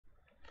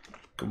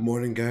Good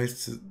morning,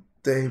 guys.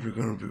 Today we're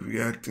gonna be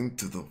reacting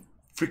to the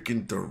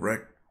freaking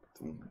direct.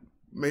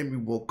 Made me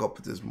woke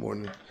up this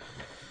morning.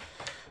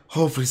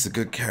 Hopefully it's a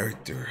good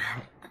character.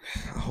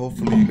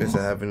 Hopefully you guys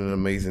are having an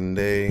amazing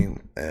day.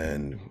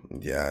 And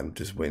yeah, I'm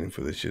just waiting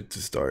for this shit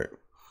to start.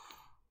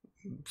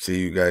 See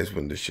you guys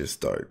when the shit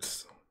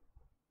starts.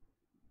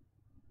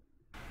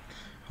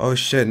 Oh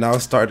shit, now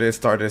it started. It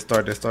started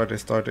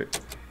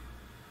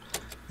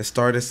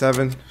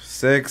 7,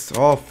 6.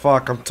 Oh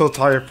fuck, I'm too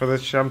tired for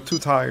this shit. I'm too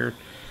tired.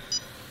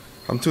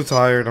 Hopefully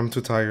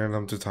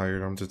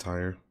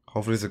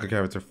it's a good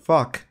character.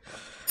 Fuck.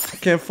 I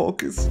can't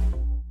focus.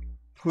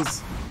 Who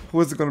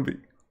is it gonna be?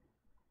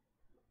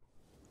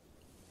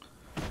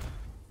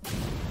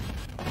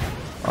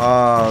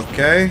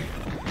 Okay.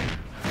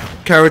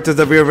 Characters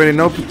that we already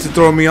know to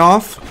throw me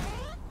off.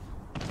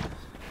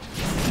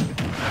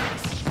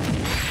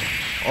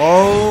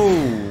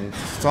 Oh,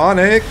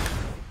 Sonic.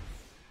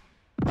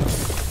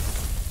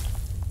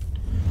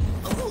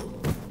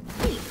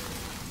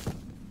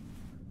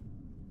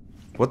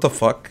 What the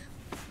fuck?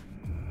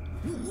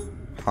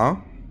 Huh?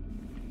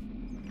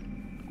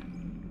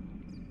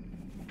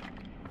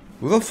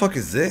 Who the fuck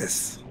is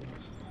this?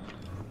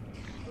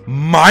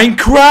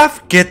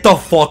 Minecraft? Get the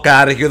fuck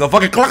out of here. The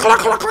fucking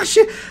clack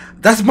shit.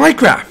 That's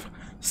Minecraft.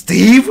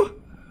 Steve?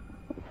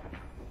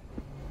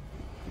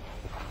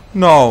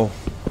 No.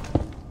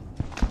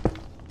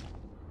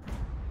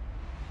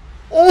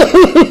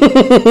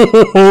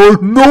 Oh,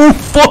 no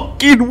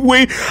fucking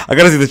way. I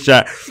gotta see the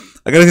chat.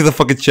 I gotta see the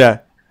fucking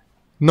chat.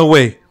 No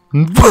way.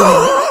 Everybody's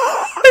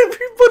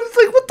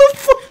like, what the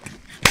fuck?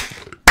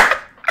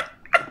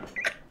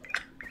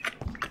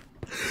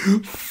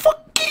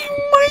 Fucking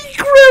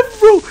Minecraft,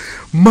 bro.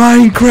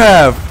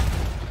 Minecraft.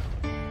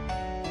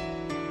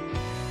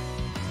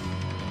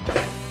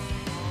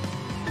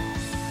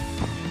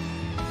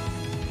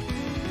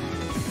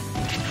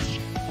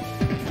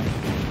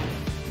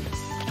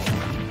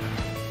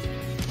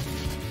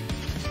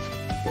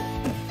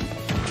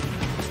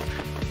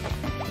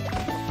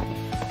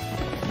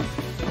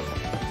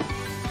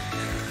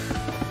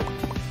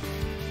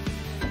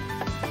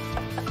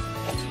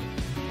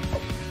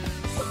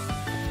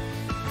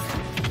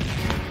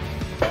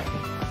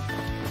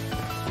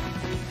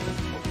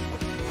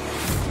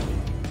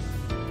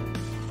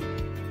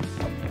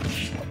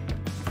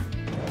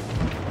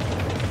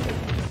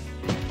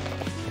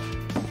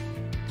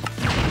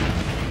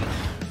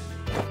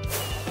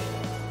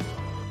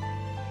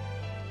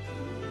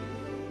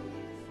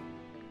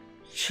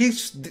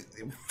 She's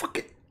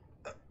fucking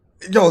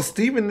yo,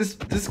 Steven, this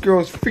girl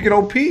is freaking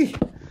OP.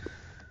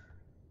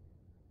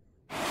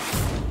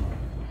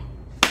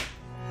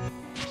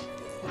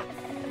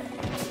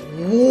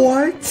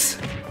 What?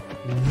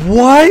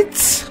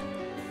 What?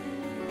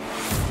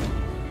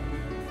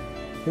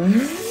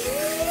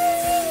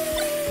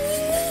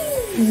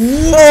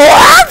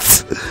 What?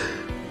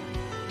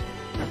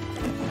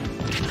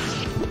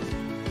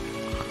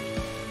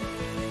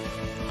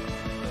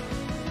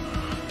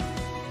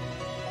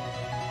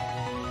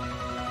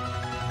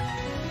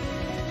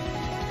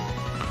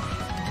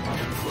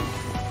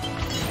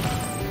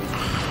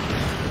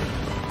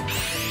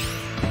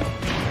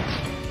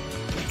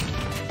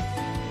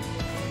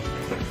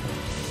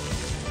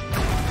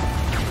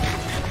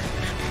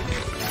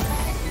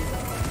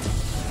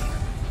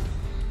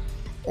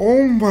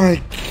 Oh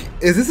my,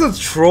 is this a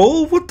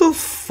troll? What the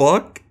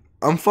fuck?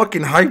 I'm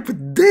fucking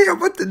hyped.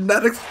 Damn, I did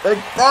not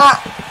expect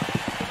that.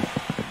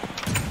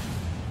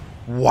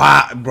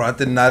 Wow, bro, I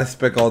did not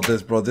expect all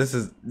this, bro.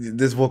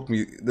 This woke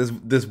me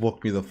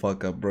the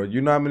fuck up, bro.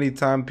 You know how many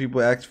times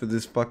people ask for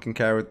this fucking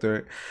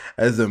character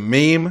as a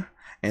meme,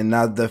 and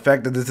now the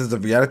fact that this is a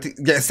reality.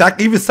 Yeah,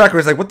 even Sakura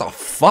is like, what the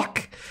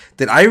fuck?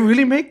 Did I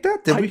really make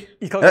that? Did we?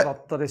 いかがだ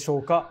ったでしょ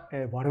うか。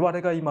我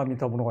々が今見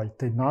たものは一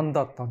体何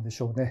だったんで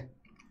しょうね。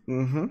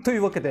とい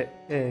うわけ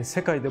で、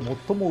世界で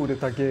最も売れ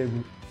たゲー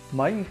ム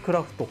マインク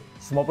ラフト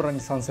スマブラ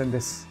に参戦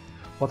です。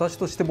私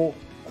としても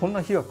こん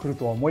な日が来る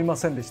とは思いま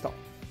せんでした。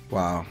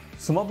Wow.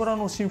 スマブラ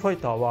の新ファイ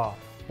ターは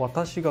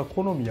私が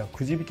好みや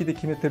くじ引きで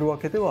決めてるわ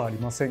けではあり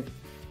ません。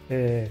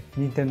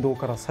任天堂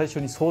から最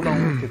初に相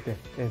談を受けて、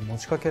持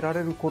ちかけら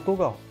れること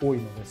が多い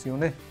のですよ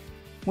ね。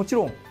もち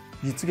ろん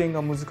実現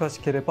が難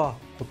しければ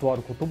断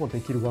ることも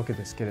できるわけ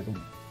ですけれども、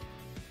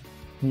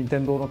任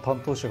天堂の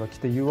担当者が来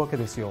て言うわけ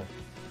ですよ。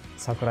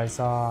桜井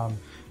さん、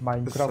マ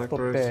インクラフ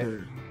トって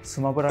ス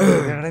マブラに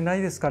入れられな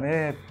いですか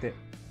ねって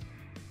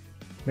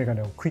メガ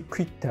ネをクイッ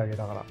クイってあげ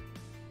ながら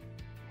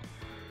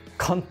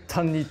簡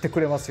単に言ってく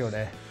れますよ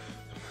ね。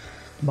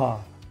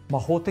まあ魔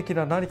法的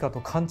な何か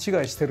と勘違い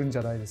してるんじ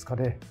ゃないですか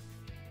ね。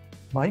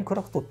マインク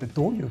ラフトって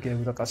どういうゲー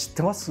ムだか知っ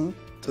てます？も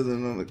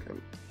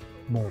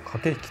う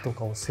駆け引きと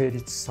かを成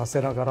立させ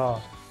ながら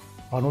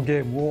あの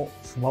ゲームを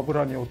スマブ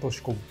ラに落と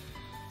し込む。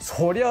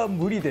そりゃ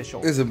無理でし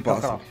ょ。だ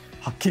から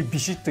はっきりビ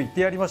シッと言っ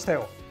てやりました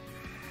よ。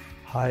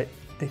はい、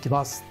でき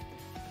ます。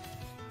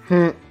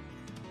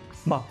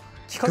まあ、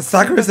企画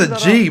性な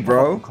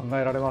ら考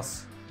えられま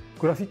す。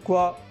グラフィック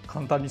は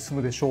簡単に済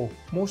むでしょ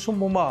う。モーション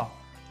もま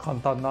あ簡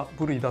単な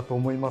部類だと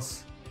思いま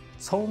す。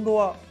サウンド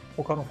は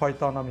他のファイ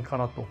ター並みか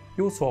なと。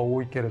要素は多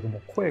いけれど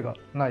も声が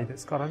ないで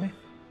すからね。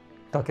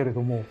だけれ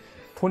ども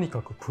とに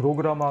かくプロ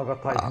グラマーが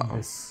大変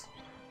です。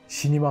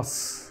死にま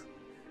す。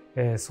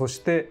そし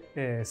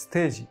て、ス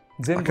テージ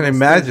全部のス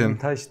テージに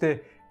対し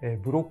て、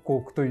ブロックを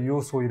置くという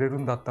要素を入れる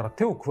んだったら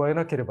手を加え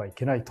なければい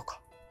けないとか、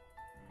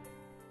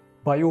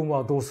バイオーム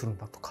はどうするん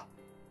だとか、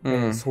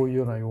そういう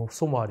ような要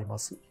素もありま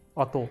す。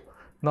あと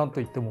何と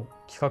いっても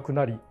企画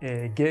なり、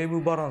ゲー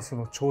ムバランス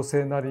の調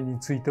整なりに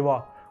ついて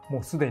はも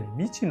うすでに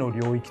未知の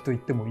領域と言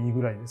ってもいい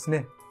ぐらいです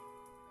ね。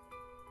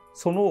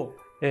その、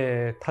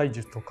体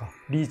術とか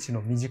リーチ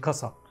の短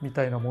さみ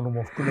たいなもの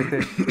も含めて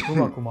う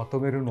まくまと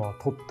めるのは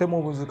とって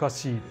も難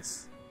しいで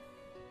す。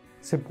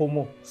戦法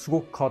もす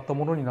ごく変わった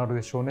ものになる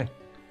でしょうね。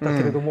だ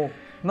けれども、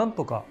なん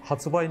とか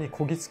発売に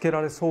こぎつけ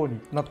られそうに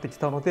なってき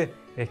たので、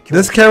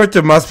This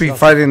character must be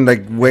fighting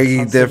like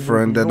way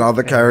different than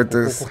other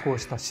characters. 報告を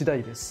した次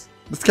第です。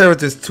This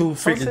character is too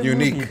freaking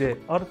unique. で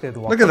ある程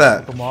度分か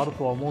ることもある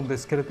とは思うんで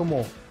すけれど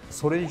も、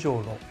それ以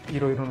上の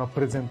いろいろなプ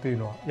レゼンという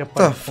のはやっ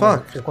ぱ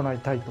り行い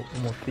たいと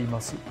思っていま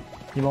す。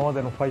今ま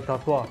でのファイター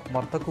とは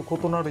全く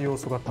異なる要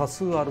素が多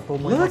数あると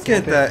思いますの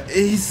で、 Look at that.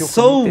 He's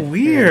so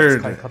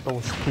weird.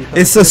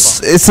 It's a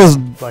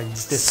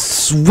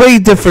way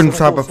different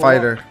type of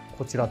fighter.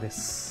 こちらで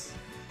す。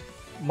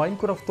マイン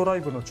クラフトラ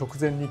イブの直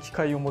前に機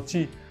械を持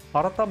ち、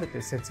改め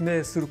て説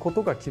明するこ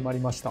とが決まり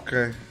ました。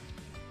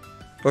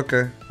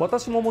Okay.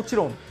 私ももち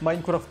ろんマイ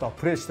ンクラフトは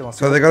プレイしてま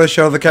す。So they're gonna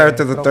show the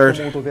character the third.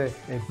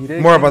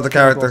 More about the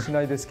character. し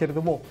ないですけれ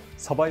ども、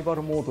サバイバ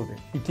ルモードで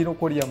生き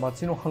残りや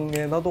街の繁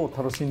栄などを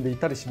楽しんでい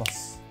たりしま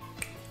す。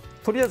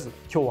とりあえず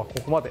今日はこ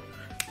こまで。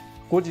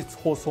後日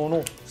放送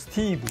のス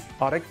ティーブ・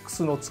アレック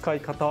スの使い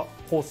方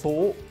放送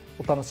を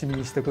お楽しみ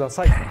にしてくだ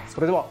さい。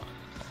それでは。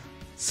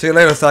See you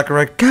later,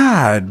 Sakurai.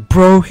 God,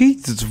 bro, he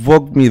just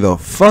woke me the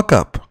fuck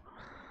up.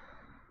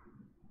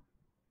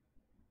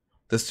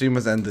 The stream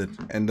has ended,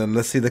 and then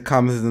let's see the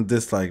comments and the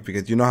dislike,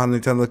 because you know how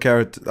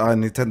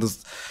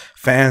Nintendo's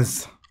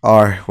fans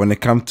are when it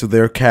comes to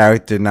their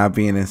character not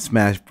being in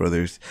Smash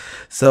Brothers.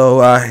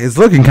 So it's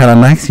looking kind of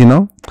nice, you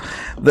know.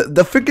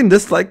 The freaking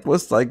dislike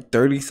was like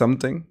 30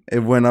 something.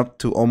 It went up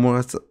to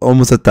almost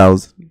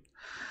 1,000.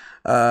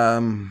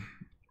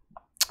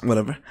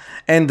 Whatever.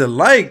 And the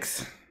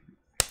likes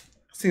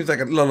seems like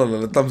a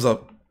thumbs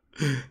up.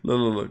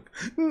 Look.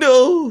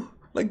 No.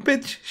 Like,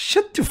 bitch,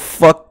 shut the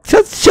fuck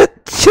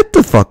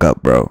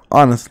up, bro.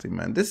 Honestly,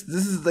 man, this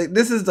is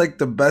like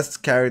the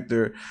best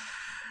character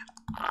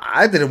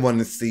I didn't want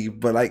to see,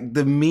 but like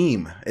the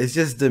meme, it's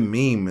just the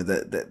meme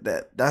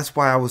that's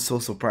why I was so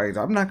surprised.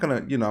 I might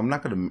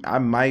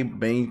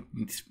main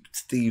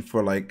Steve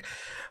for like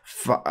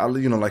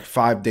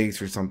 5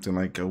 days or something,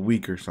 like a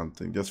week or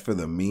something, just for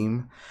the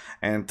meme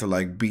and to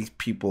like beat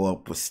people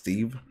up with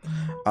Steve.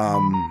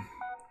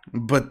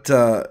 But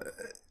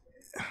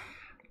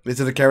is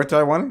it a character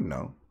I wanted?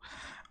 No.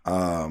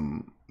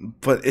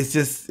 But it's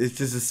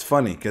just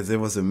funny because it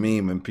was a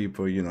meme and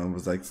people,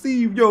 was like,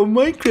 Steve, yo,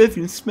 Minecraft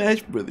and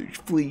Smash Brothers,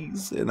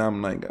 please. And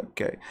I'm like,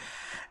 okay.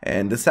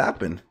 And this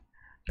happened.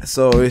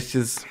 So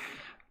it's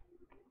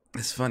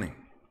funny.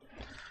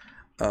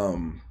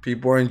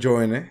 People are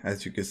enjoying it,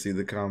 as you can see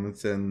the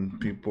comments and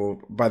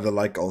people by the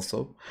like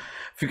also.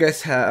 If you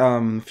guys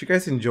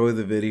enjoy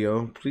the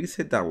video, please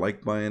hit that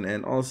like button,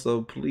 and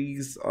also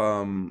please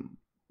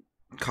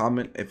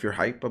comment if you're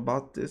hype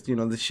about this.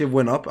 This shit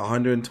went up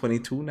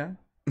 122 now.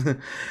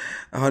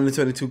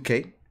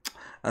 122k.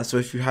 So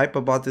if you're hype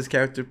about this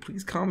character,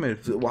 please comment.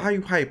 Why are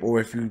you hype? Or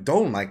if you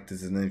don't like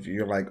this, and if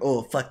you're like,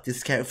 oh fuck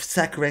this character,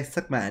 Sakurai,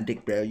 suck my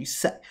dick, bro, you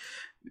suck.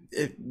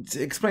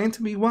 Explain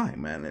to me why,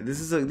 man. This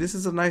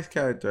is a nice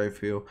character. I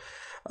feel.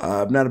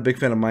 I'm not a big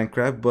fan of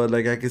Minecraft, but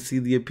like I can see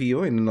the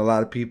appeal, and a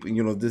lot of people,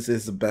 this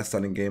is the best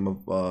selling game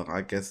of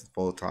I guess of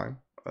all time.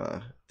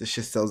 This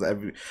shit sells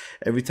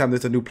every time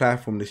there's a new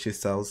platform. This shit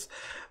sells.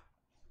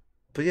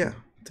 But yeah,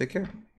 take care.